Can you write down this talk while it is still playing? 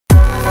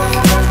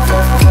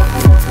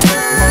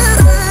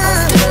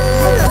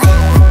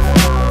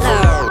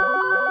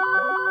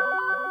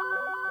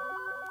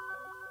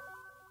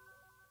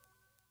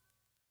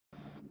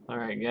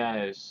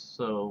Alright guys,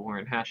 so we're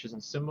in hashes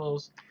and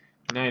symbols.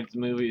 United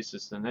movies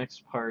is the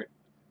next part.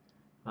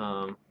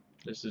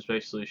 This is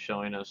basically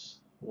showing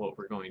us what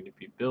we're going to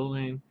be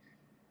building.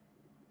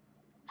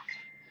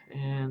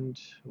 And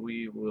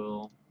we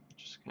will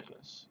just kind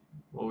of,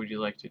 what would you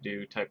like to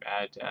do? Type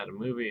add to add a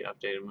movie,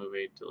 update a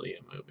movie, delete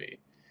a movie.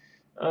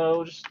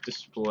 We'll just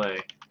display,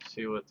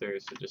 see what there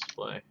is to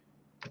display.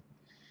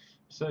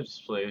 So it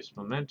displays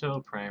Memento,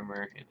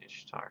 Primer, and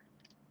Ishtar.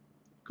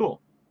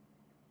 Cool.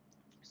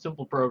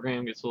 Simple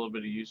program, gets a little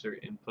bit of user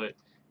input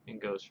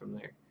and goes from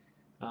there.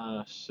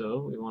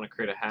 So we want to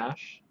create a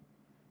hash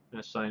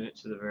and assign it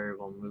to the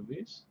variable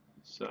movies.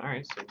 So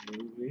alright, so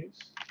movies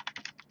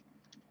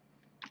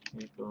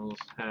equals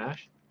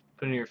hash.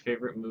 Put in your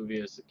favorite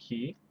movie as the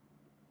key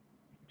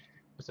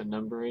with a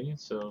number rating.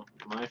 So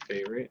my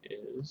favorite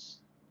is,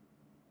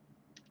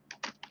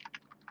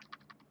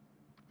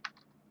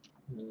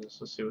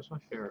 let's see, what's my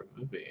favorite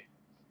movie?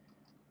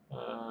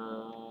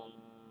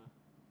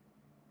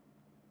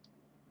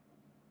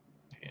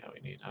 Yeah,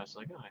 we need, I was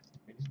like, oh, I think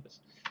we need this.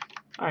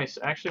 Alright,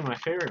 so actually my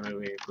favorite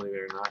movie, believe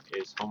it or not,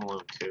 is Home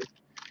Alone 2.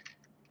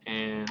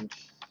 And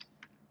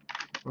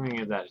we're going to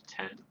give that a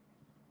 10.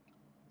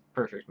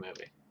 Perfect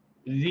movie.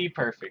 The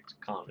perfect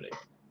comedy.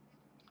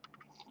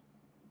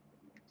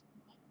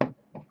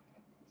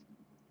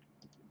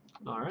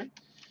 Alright,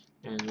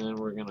 and then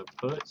we're going to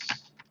put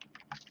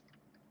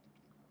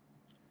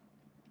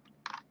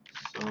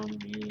some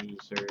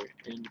user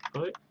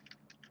input.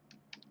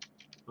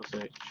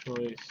 We'll say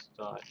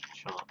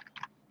choice.chomp.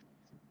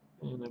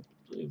 And I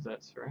believe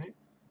that's right.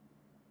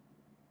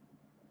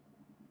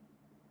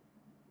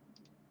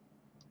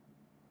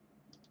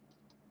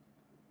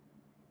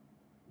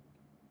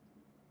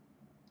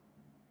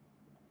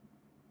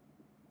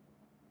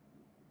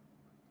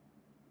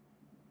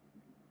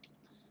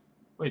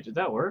 Wait, did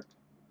that work?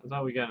 I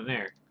thought we got an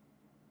error.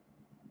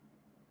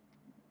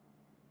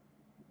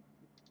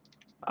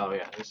 Oh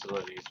yeah, this is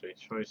what it needs to be.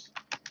 Choice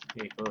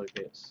equal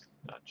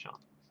gets.chomp.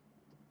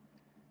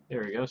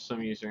 There we go,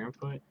 some user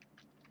input.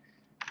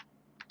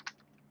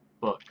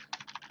 Book.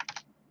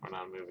 We're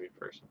not a movie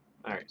person.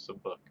 Alright, so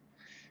book.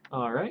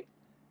 Alright.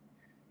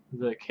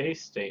 The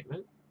case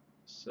statement.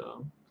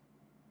 So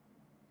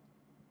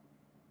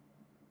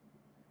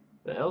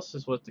the else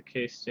is what the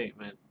case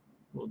statement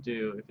will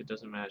do if it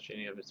doesn't match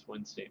any of its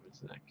when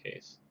statements in that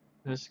case.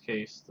 In this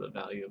case, the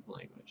value of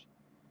language.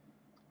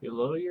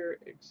 Below your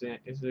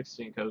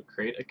existing code,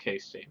 create a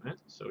case statement.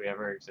 So we have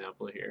our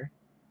example here.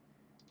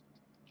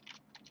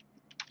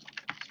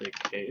 Say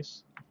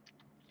case.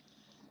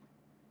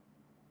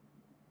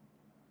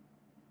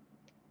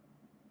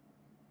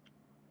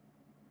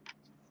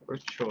 For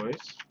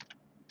choice.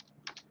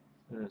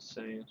 And it's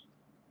saying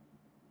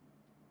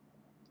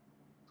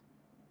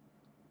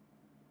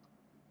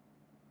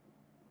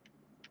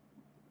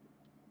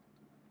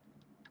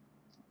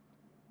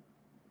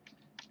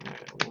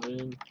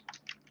when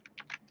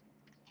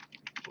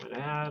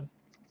add,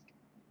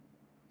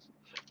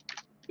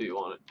 we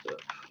want it to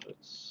put.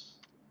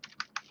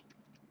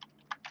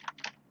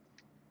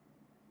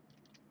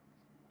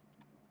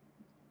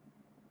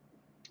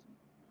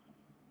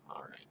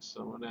 Alright,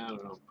 so when add,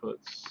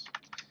 puts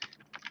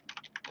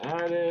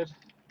added,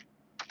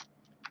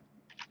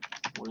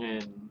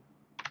 when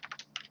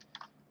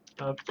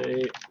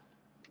update,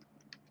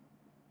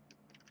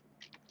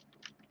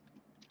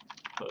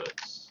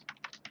 puts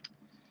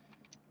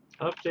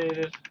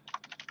updated,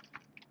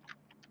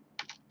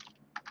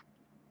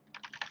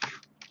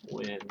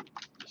 when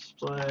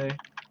display,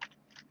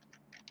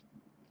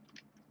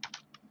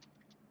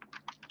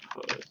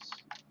 puts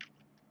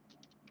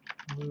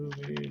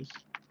movies,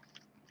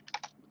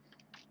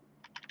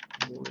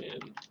 when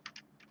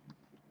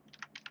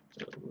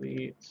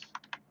delete,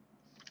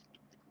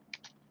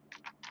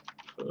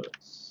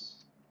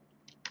 puts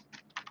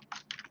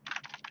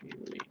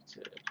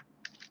deleted,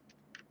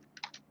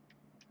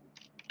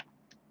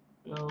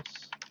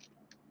 else,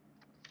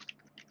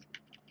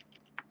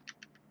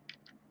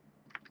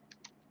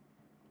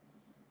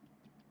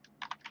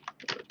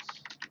 puts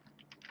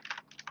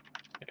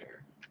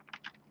error.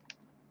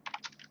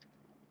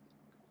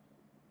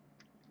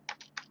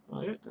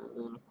 Alright, and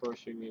then of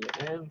course you need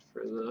an and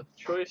for the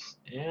choice,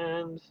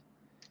 and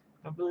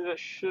I believe that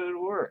should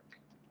work.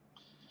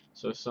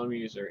 So some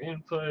user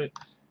input,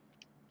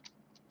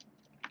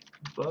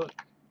 book,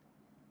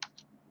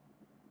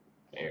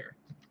 error.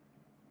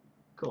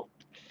 Cool.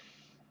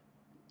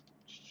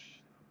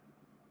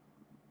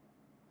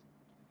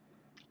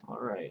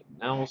 Alright,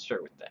 now we'll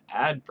start with the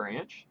add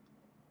branch.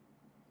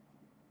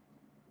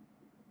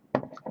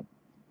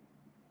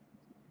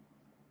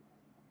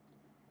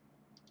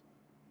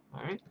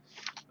 Alright,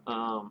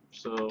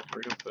 so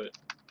we're going to put,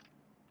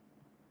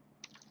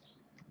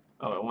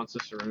 oh, it wants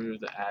us to remove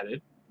the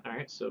added.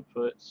 Alright, so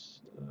put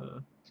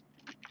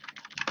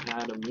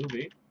add a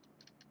movie,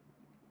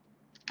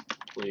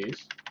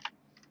 please.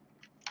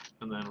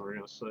 And then we're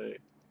going to say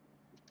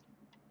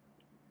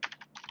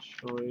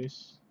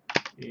choice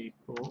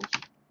equals,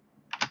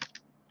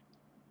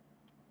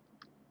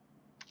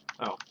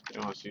 oh, it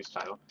wants to use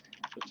title.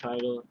 the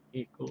title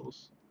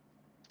equals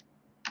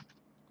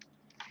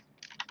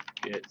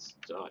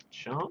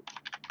gets.chomp.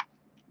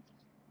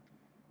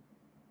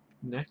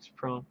 Next,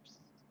 prompt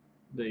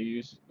the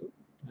user.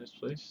 Nice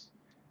place.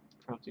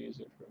 Prompt the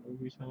user for a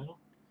movie title.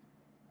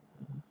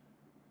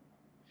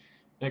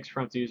 Next,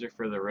 prompt the user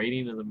for the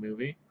rating of the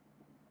movie.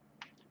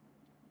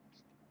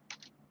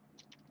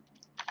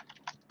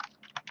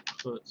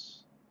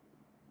 Puts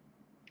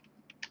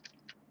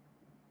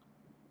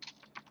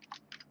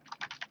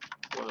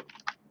what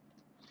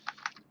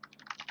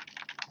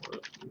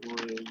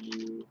would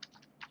you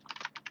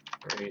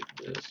rate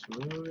this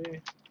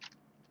movie?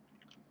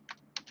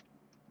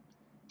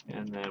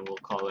 And then we'll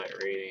call that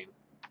rating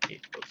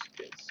equals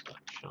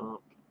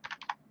gets.chomp.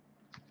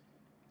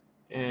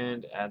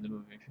 And add the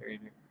movie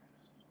rating.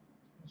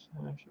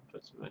 I should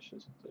put some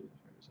meshes included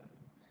for this item.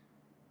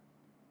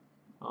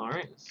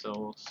 Alright, so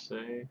we'll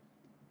say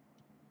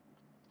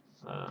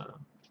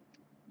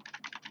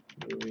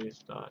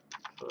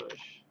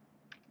movies.push.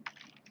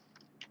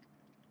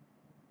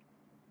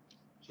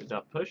 Should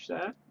I push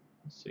that?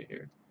 Let's see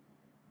here.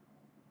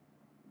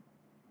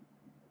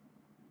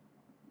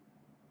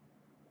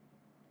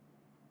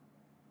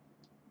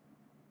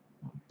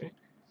 Okay,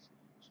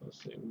 so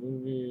let's say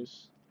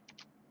movies,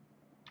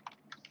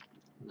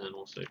 and then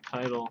we'll say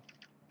title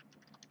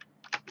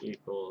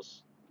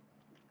equals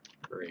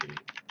rating.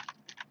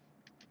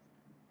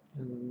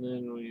 And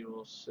then we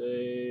will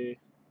say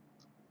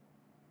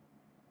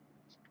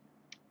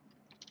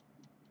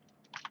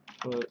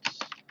puts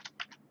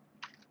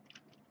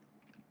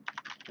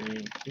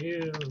thank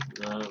you,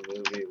 the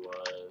movie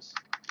was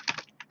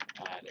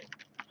added.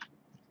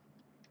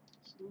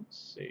 So let's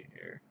see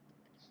here.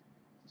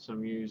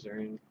 Some user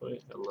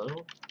input,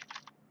 hello.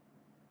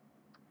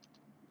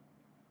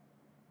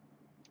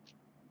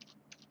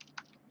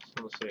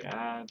 So we'll say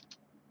add.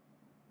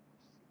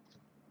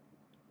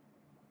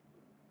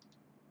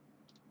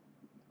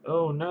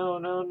 Oh no,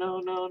 no, no,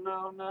 no,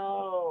 no,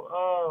 no.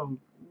 Oh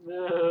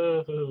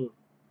no.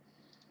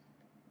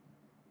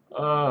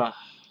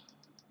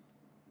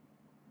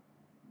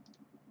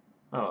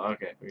 Oh,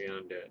 okay, we can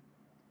undo it.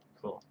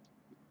 Cool.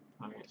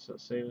 Alright, so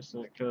save this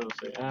net code,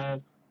 we'll say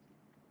add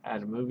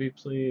a movie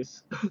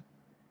please.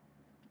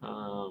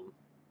 Home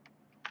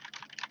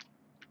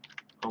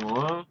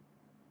Alone.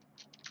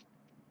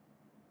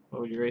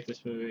 What would you rate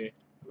this movie?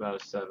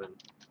 About a 7.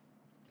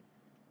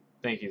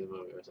 Thank you, the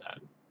movie was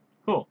added.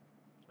 Cool.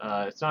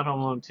 It's not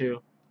Home Alone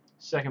 2.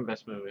 Second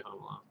best movie,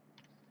 Home Alone.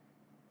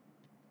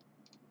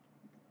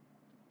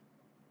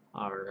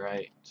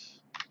 Alright.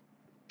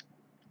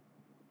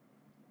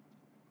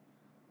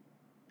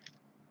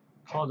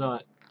 Call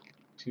dot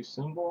to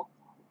symbol.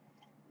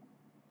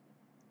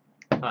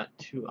 Dot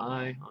 2i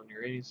on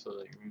your rating so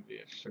that you remove the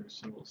extra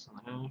symbols in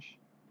the hash.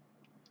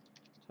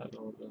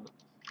 Title dot.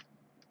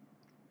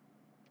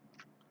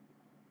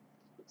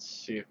 Let's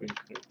see if we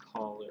can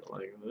call it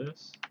like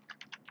this.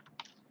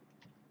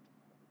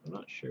 I'm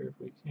not sure if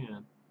we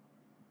can.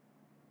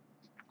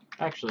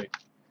 Actually,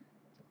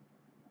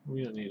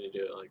 we don't need to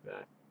do it like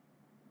that.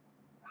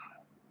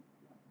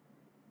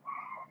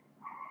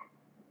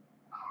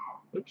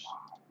 Oops.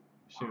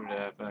 Seem to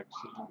have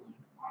accidentally.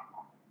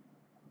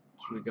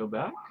 Should we go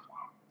back?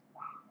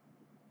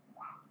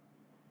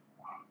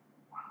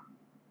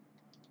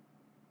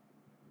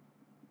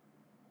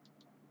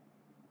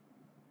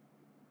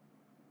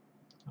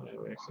 Oh, yeah,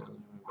 we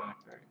accidentally went back.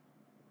 Alright.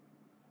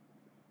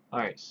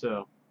 Alright,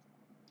 so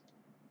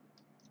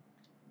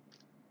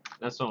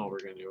that's not what we're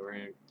going to do. We're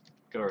going to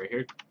go right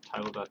here,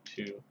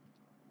 title.to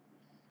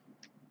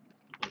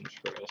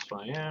underscore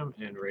SYM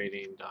and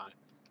rating dot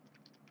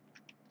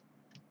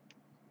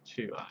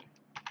 2i.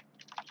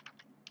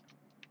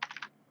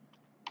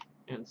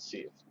 And see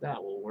if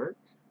that will work.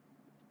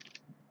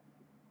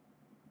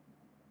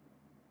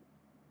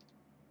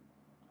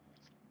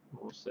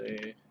 We'll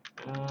say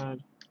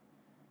add.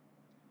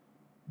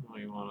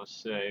 We want to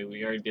say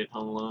we already did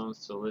Home Alone,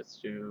 so let's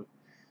do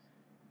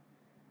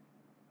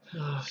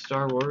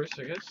Star Wars,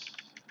 I guess.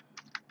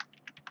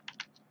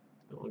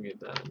 And we'll get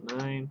that a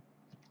 9.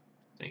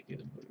 Thank you,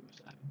 the movie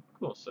was added.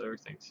 Cool, so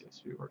everything seems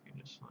to be working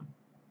just fine.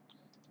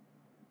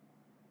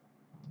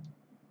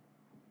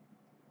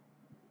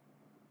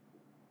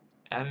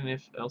 Add an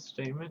if-else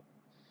statement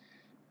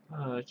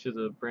to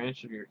the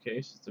branch of your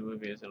case if the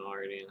movie isn't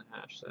already in the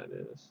hash, that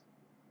is.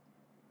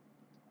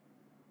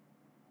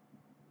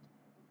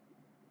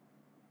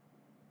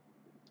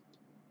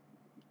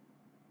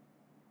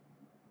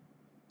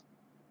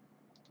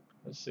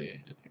 Let's see it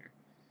in here.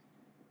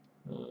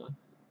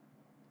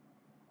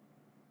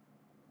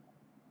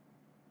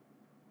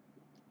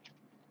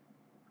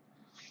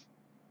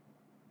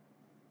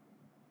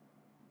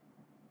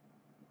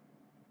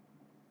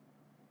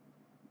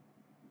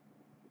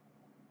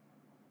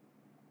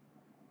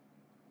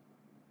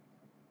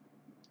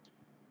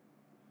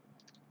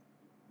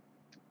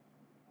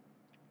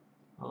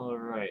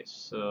 Alright,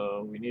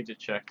 so we need to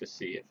check to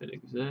see if it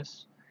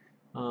exists.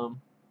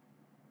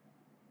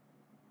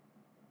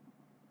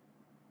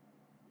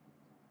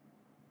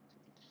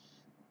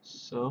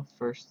 So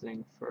first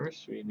thing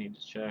first, we need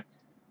to check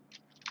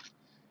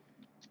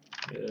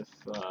if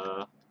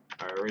our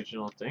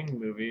original thing,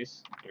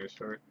 movies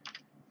underscore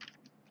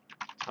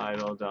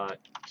title dot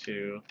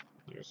to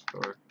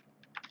underscore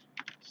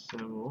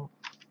symbol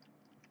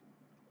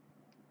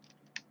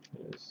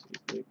is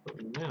equal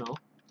to nil.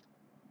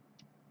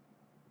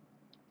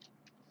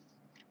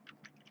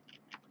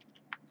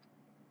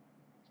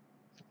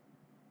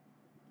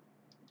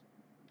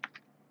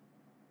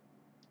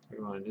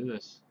 We want to do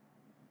this.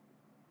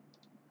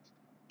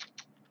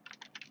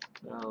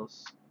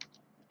 Else,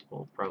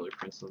 we'll probably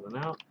print something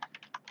out.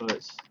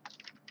 Puts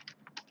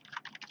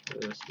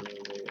this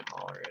movie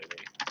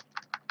already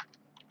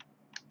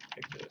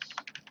exists.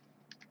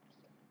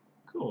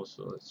 Cool,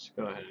 so let's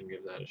go ahead and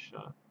give that a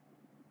shot.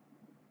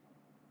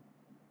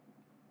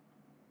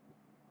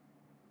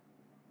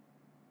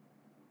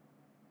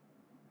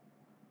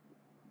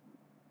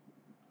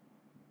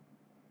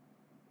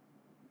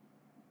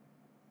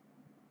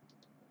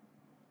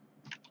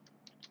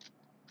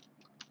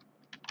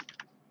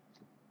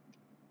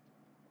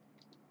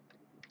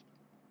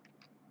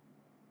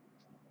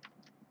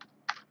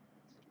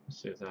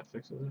 Let's see if that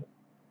fixes it.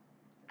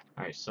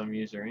 Alright, some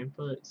user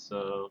input,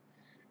 so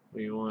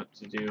we want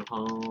to do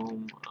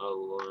home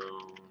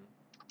alone,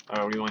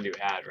 or we want to do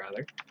add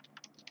rather,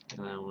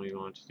 and then we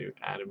want to do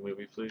add a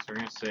movie please. We're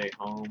going to say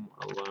home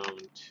alone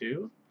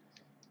 2.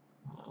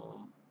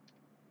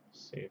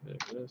 See if it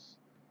exists.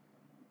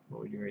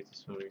 What would you rate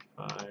this movie?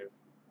 5.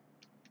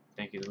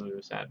 Thank you, the movie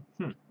was added.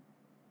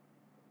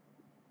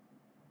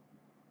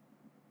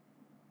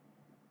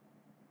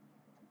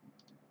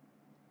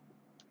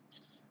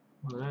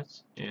 Well,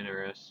 that's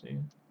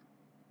interesting.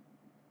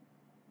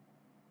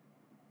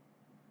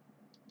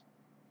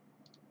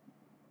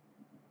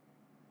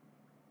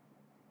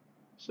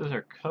 Says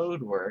our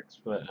code works,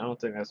 but I don't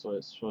think that's what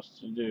it's supposed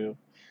to do.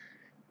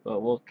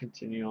 But we'll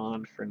continue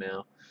on for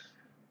now.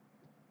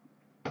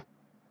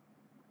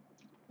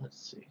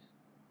 Let's see.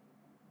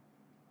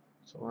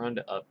 So we're on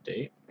to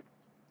update.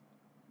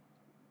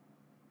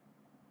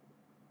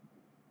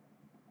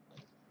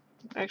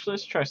 Actually,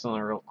 let's try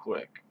something real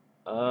quick.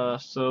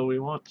 So we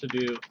want to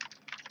do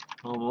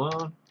home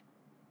alone,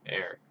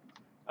 error.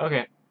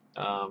 Okay.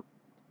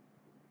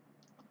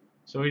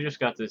 So we just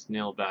got this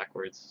nil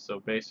backwards.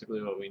 So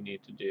basically what we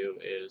need to do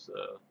is,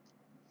 I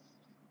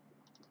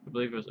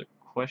believe it was a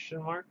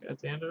question mark at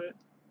the end of it.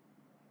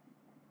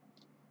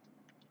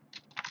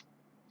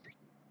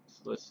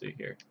 So let's see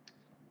here.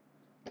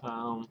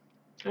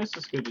 This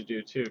is good to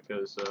do too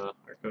because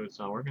our code's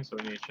not working, so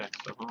we need to check.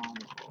 So home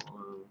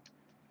alone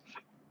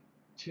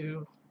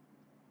 2.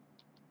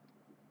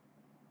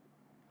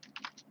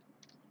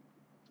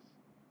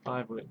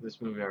 5,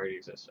 this movie already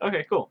exists.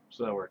 Okay, cool.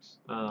 So that works.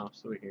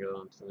 So we can go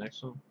on to the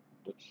next one.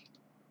 Oops.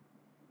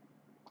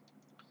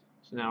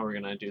 So now we're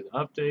gonna do the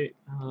update.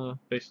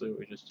 Basically what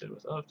we just did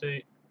with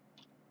update.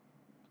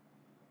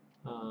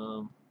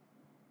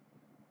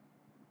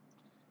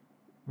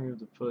 Remove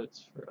the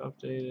puts for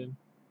updated.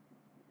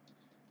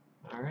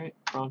 Alright,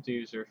 prompt the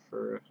user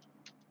for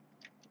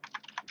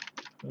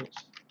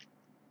puts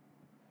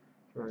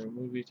for a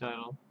movie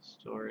title,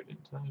 store it in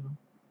title.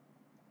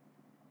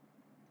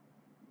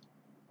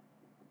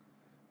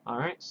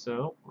 Alright,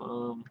 so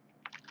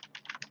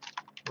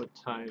what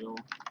title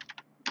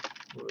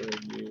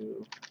would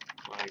you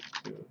like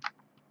to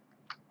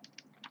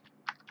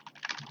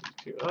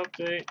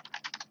update?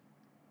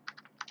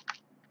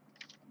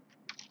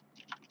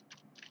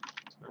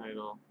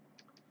 Title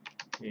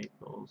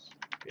equals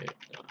it's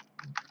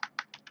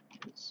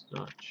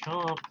not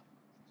chomp.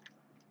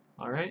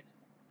 Alright,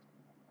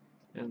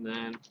 and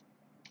then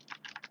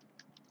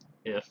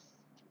if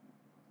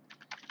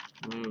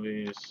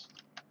movies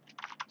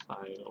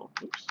title,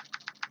 oops,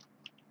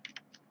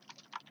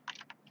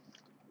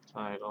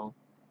 title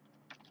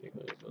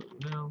equals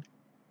nil,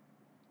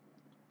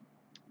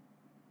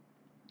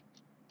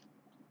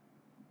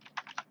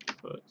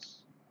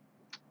 puts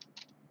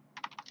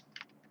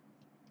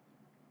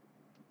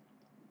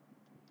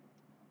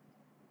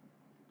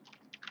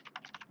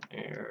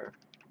error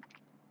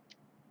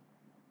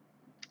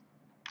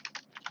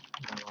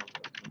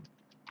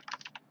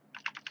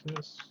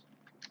this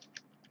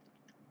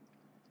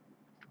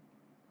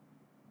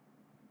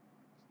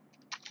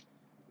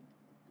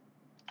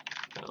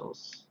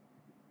else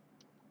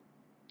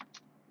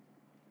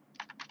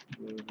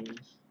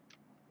movies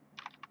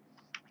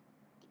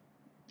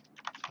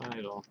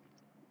title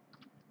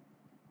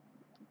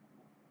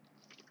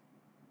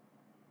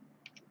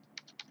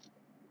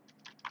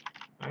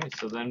Alright,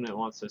 so then it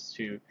wants us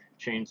to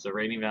change the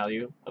rating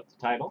value of the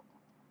title.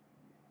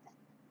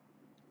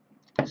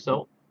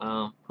 So,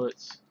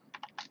 puts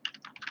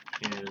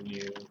can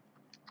you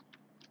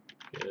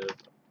give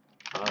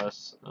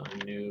us a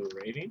new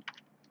rating?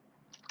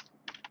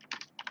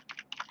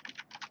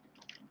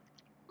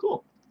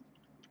 Cool.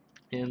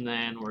 And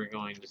then we're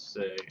going to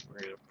say, we're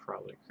going to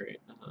probably create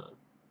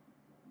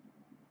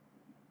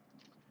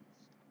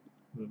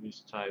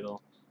movie's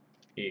title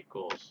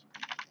equals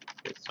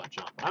it's not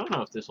jump. I don't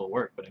know if this will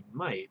work, but it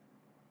might.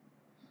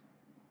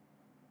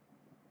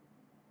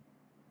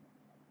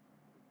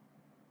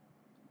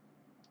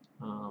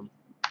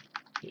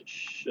 It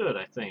should,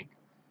 I think.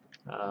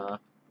 So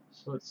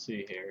let's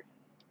see here.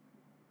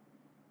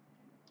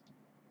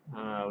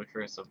 We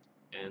forgot some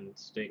end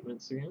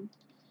statements again.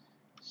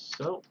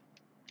 So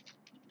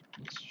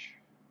let's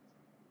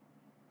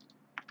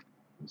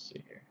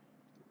see here.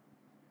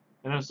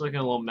 I know it's looking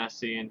a little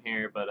messy in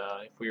here, but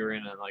if we were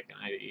in like an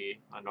IDE,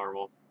 a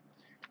normal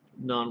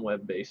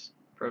non-web-based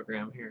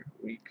program here,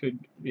 we could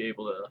be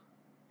able to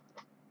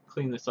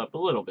clean this up a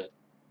little bit.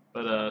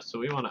 But so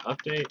we want to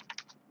update.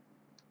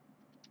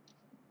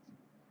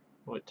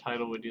 What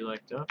title would you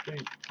like to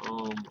update?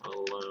 Home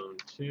Alone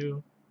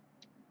 2.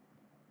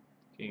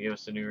 Can you give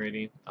us a new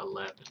rating?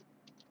 11.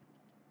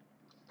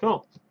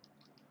 Cool.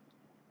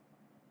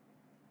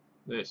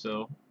 Okay,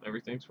 so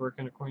everything's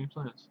working according to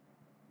plans.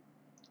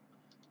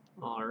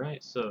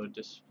 Alright, so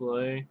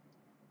display.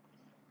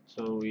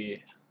 So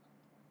we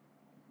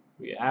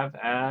have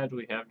add,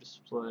 we have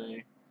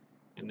display,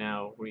 and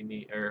now we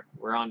need, or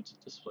we're on to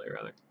display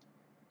rather.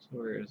 So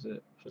where is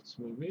it? Puts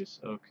movies.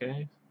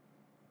 Okay.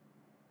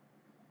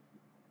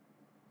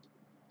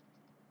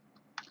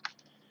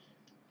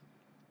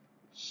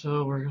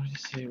 So we're going to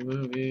say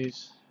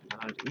movies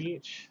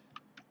each,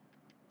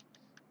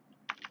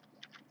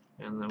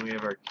 and then we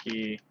have our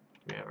key,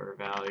 we have our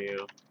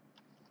value.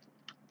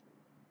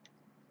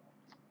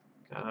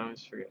 God, I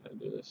always forget how to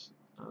do this.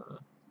 I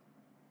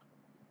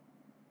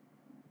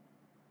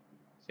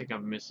think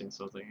I'm missing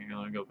something here.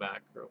 Let me go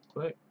back real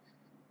quick.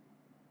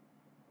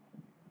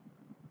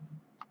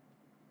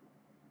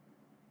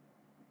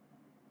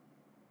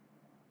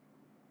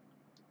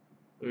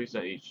 Movies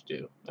that each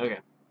do. Okay.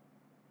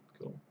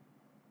 Cool.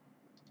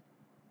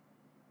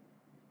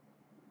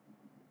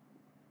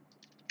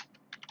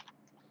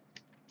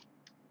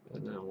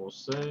 And then we'll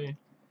say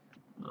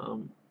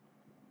no,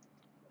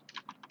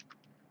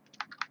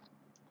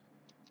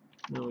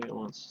 we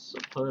want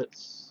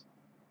splits.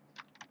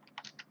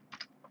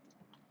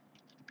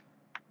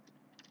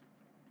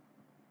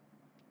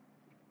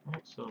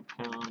 Alright, so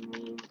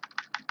pound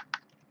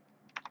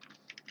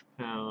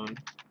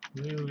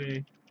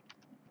movie.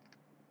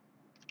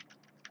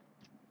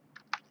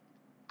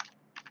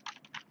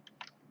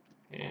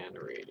 And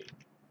rating.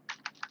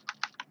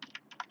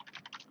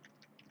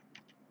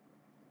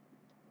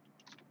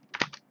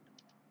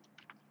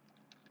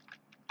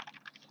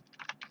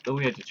 Then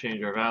we had to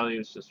change our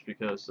values just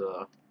because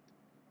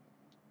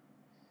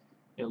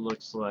it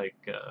looks like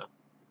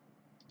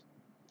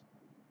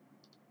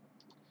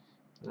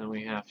then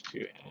we have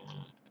to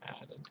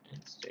add an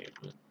end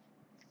statement.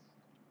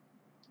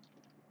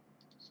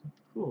 So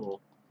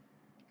cool.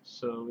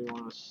 So we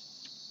want to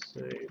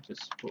say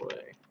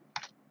display.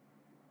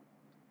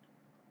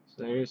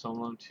 So there's Home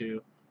Alone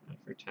 2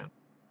 for 10.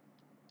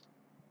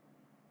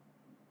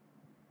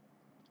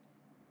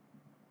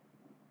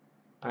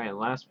 Alright,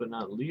 last but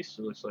not least,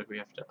 it looks like we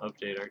have to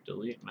update our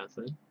delete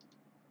method.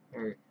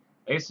 Or,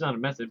 I guess it's not a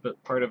method,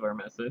 but part of our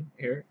method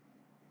here.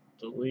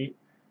 Delete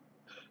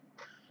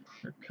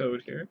our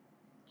code here.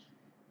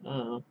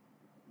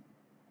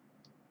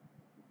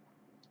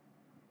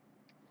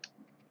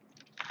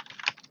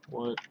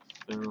 What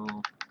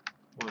film,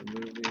 what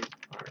movie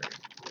are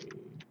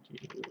we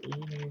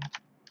deleting?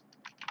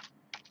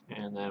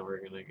 And then we're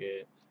going to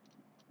get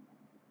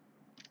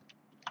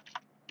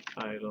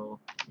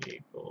title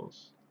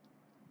equals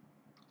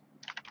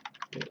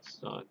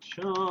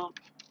bits.jump.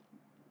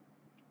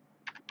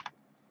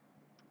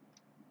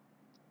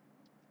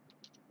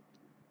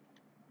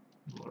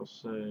 We'll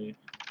say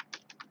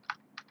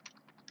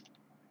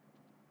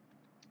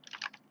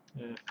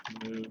if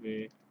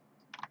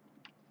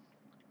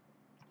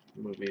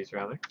movies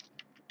rather,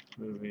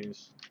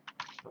 movies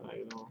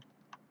title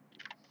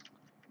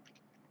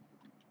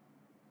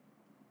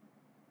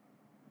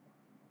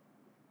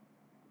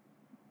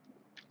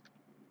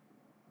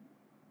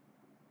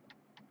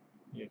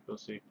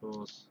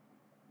equals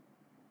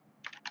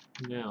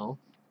nil.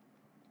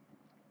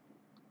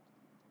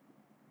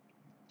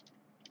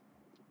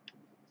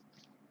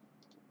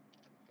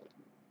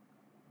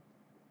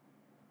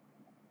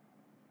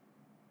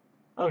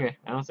 Okay,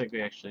 I don't think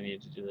we actually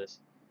need to do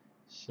this.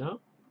 So,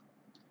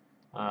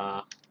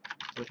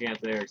 looking at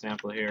their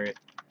example here,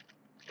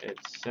 it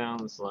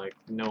sounds like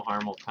no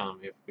harm will come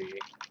if we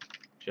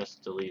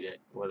just delete it,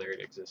 whether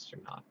it exists or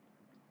not.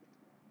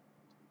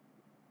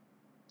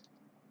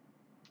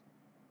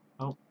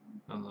 Oh,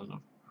 and then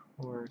of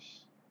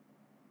course,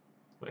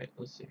 wait,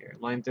 let's see here.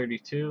 Line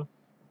 32,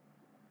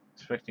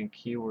 expecting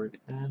keyword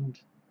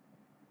end.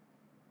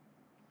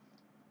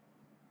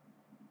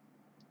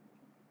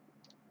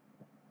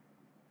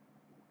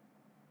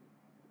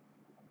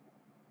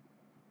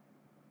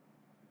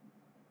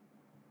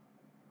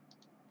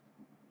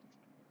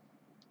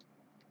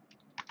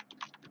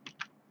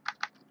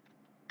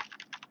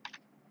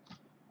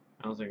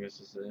 I don't think this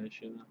is an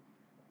issue though.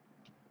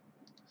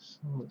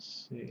 So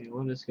let's see,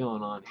 what is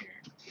going on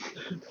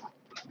here?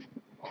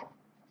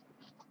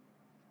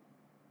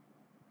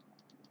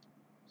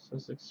 So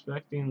it's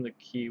expecting the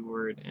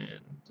keyword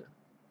end,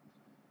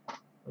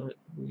 but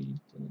we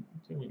didn't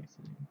do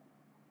anything.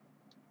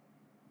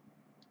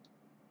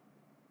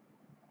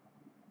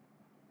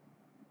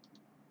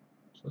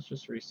 So let's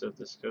just reset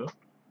this code.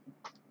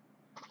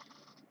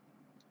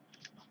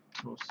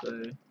 We'll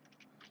say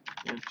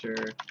enter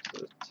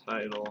the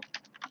title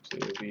to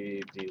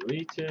be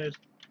deleted,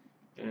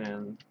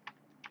 and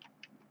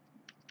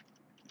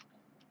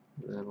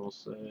then we'll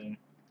say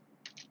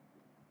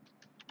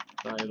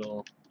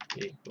title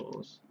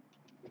equals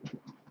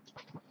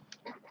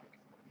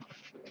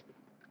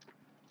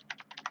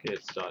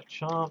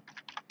kids.chomp,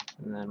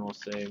 and then we'll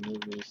say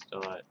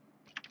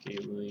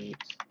movies.delete.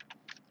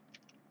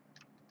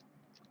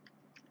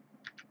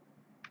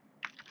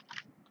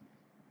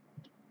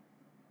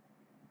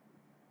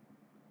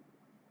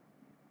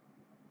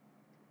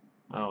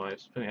 Oh, I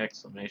was putting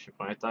exclamation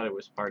point. I thought it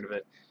was part of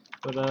it,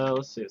 but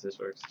let's see if this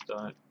works.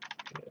 Dot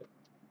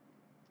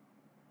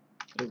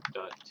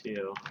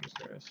to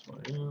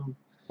 _sym,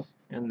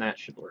 and that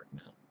should work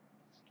now.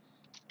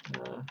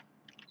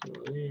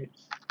 Delete.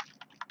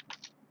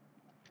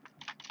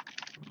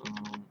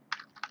 Alone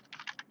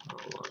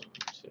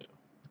 2.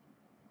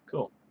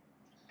 Cool.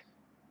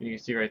 You can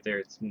see right there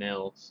it's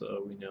nil,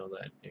 so we know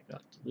that it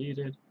got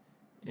deleted.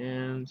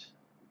 And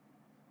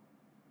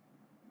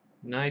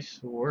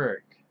nice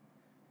work.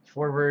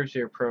 4 verbs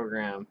your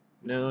program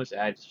knows: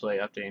 add, display,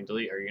 update, and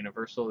delete are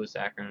universal. This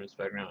acronym is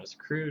better known as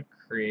CRUD: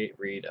 create,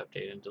 read,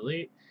 update, and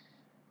delete.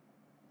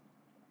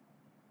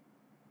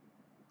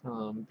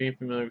 Being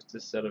familiar with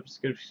this setup is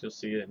good because you'll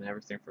see it in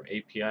everything from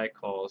API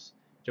calls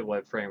to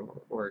web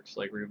frameworks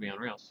like Ruby on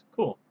Rails.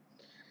 Cool.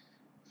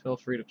 Feel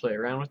free to play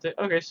around with it.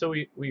 Okay, so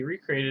we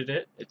recreated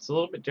it. It's a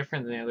little bit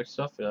different than the other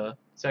stuff.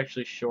 It's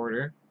actually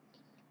shorter.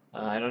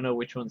 I don't know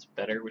which one's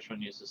better, which one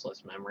uses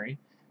less memory,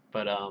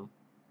 but all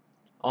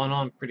in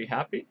all, I'm pretty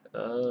happy.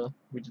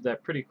 We did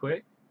that pretty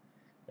quick,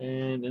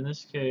 and in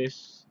this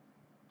case,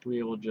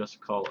 we will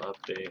just call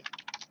update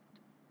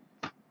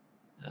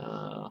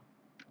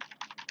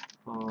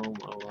home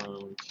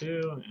alone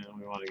 2, and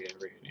we want to get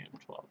reunion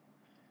 12.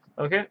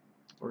 Okay,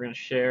 we're going to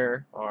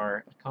share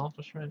our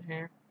accomplishment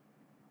here.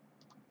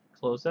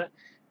 Close that.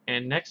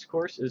 And next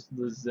course is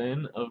the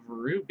Zen of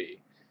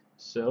Ruby.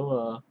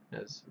 So,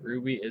 as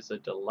Ruby is a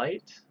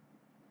delight,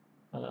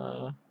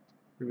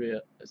 Ruby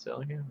is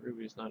elegant,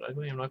 Ruby is not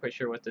ugly. I'm not quite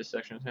sure what this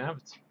section is going to have.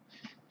 It's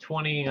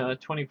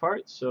 20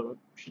 parts, so it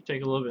should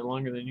take a little bit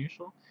longer than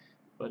usual,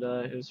 but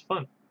it was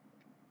fun.